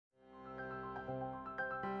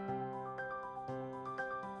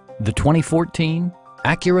The 2014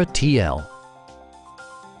 Acura TL.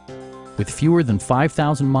 With fewer than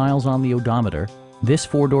 5,000 miles on the odometer, this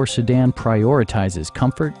four-door sedan prioritizes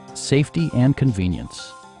comfort, safety, and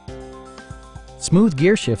convenience. Smooth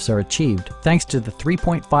gear shifts are achieved thanks to the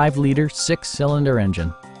 3.5-liter six-cylinder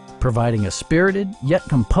engine, providing a spirited yet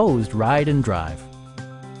composed ride and drive.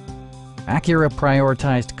 Acura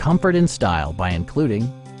prioritized comfort and style by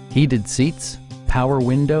including heated seats, power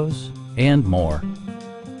windows, and more.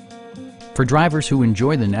 For drivers who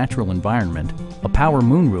enjoy the natural environment, a power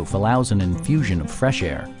moonroof allows an infusion of fresh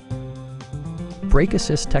air. Brake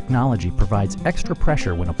assist technology provides extra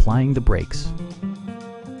pressure when applying the brakes.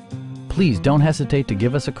 Please don't hesitate to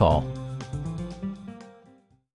give us a call.